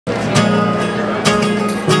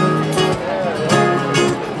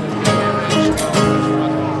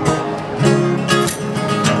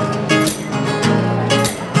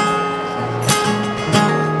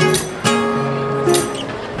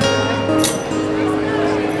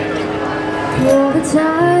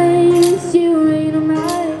Sometimes you rain on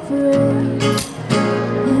my parade,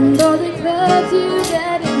 and all the clubs you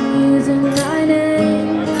get in using my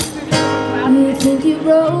name. You think you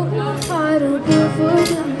broke my heart open for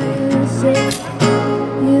goodness sake.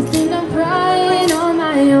 You think I'm crying on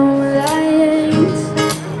my own, well I ain't.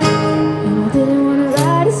 And I didn't want to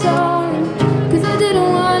write a song, cause I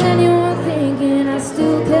didn't want anyone thinking I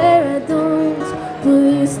still care, I don't.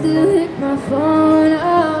 But you still hit my phone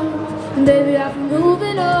up, and baby I've been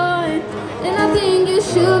moving on. And I think you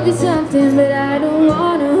should be something, but I don't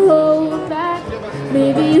want to hold back.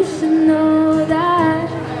 Maybe you should know that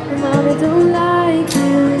my mama don't like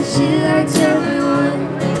you, and she likes everyone.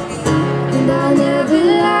 And I never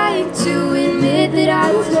like to admit that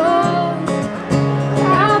I was wrong.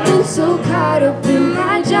 I've been so caught up in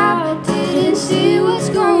my job, didn't see what's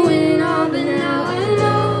going on, but now I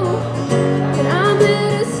know that I'm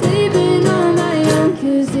better sleeping on my own.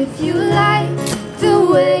 Cause if you like the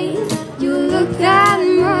way you look that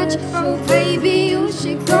much, oh baby, you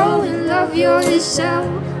should go and love yourself.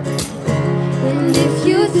 And if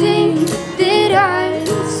you think that I'm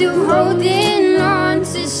still holding on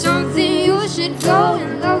to something, you should go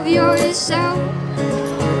and love yourself.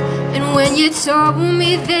 And when you told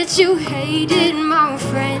me that you hated my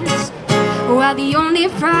friends, well, the only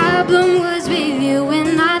problem was with you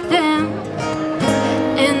and not them.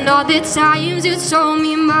 And all the times you told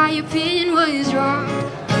me my opinion was wrong,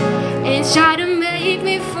 and tried to make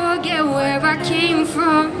me forget where I came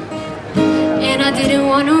from. And I didn't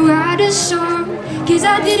want to write a song, cause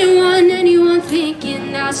I didn't want anyone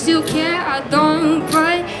thinking I still care, I don't.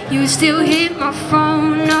 But you still hit my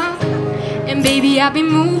phone up, and baby I've been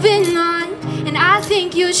moving on. And I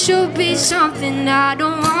think you should be something I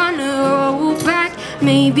don't want to hold back.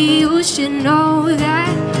 Maybe you should know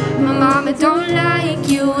that my mama don't like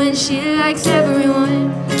you, and she likes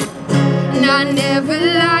everyone. And I never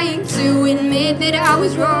like to admit that I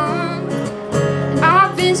was wrong.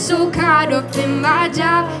 I've been so caught up in my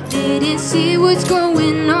job, didn't see what's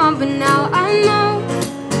going on, but now I know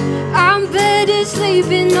I'm better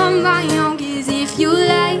sleeping on my own. Cause if you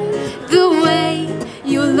like the way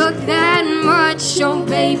you look that much, oh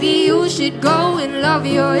baby, you should go and love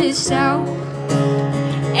yourself.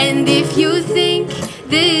 And if you think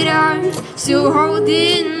that I'm still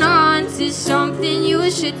holding on to something,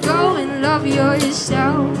 you should go and love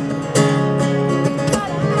yourself.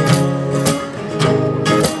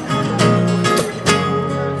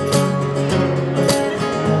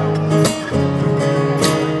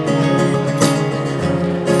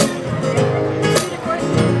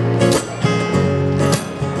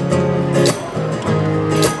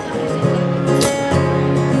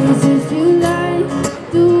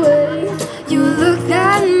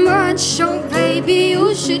 So baby,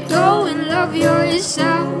 you should go and love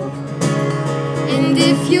yourself. And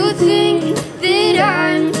if you think that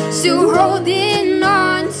I'm still holding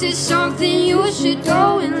on to something, you should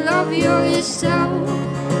go and love yourself.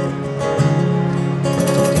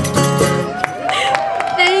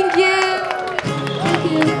 Thank you.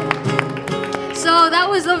 Thank you. So that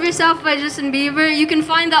was Love Yourself by Justin Bieber. You can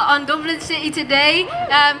find that on Dublin City Today.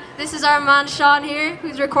 This is our man Sean here,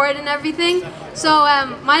 who's recording everything. So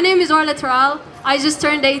my name is Orlaith Toral. I just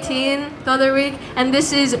turned 18 the other week, and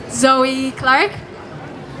this is Zoe Clarke,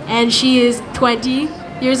 and she is 20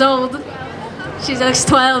 years old. She looks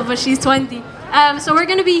 12, but she's 20. So we're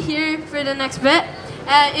gonna be here for the next bit.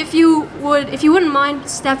 If you wouldn't mind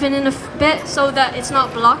stepping in a bit so that it's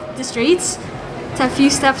not blocked the streets, a few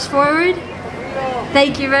steps forward.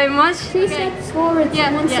 Thank you very much. 3 steps forward,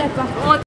 1 step back.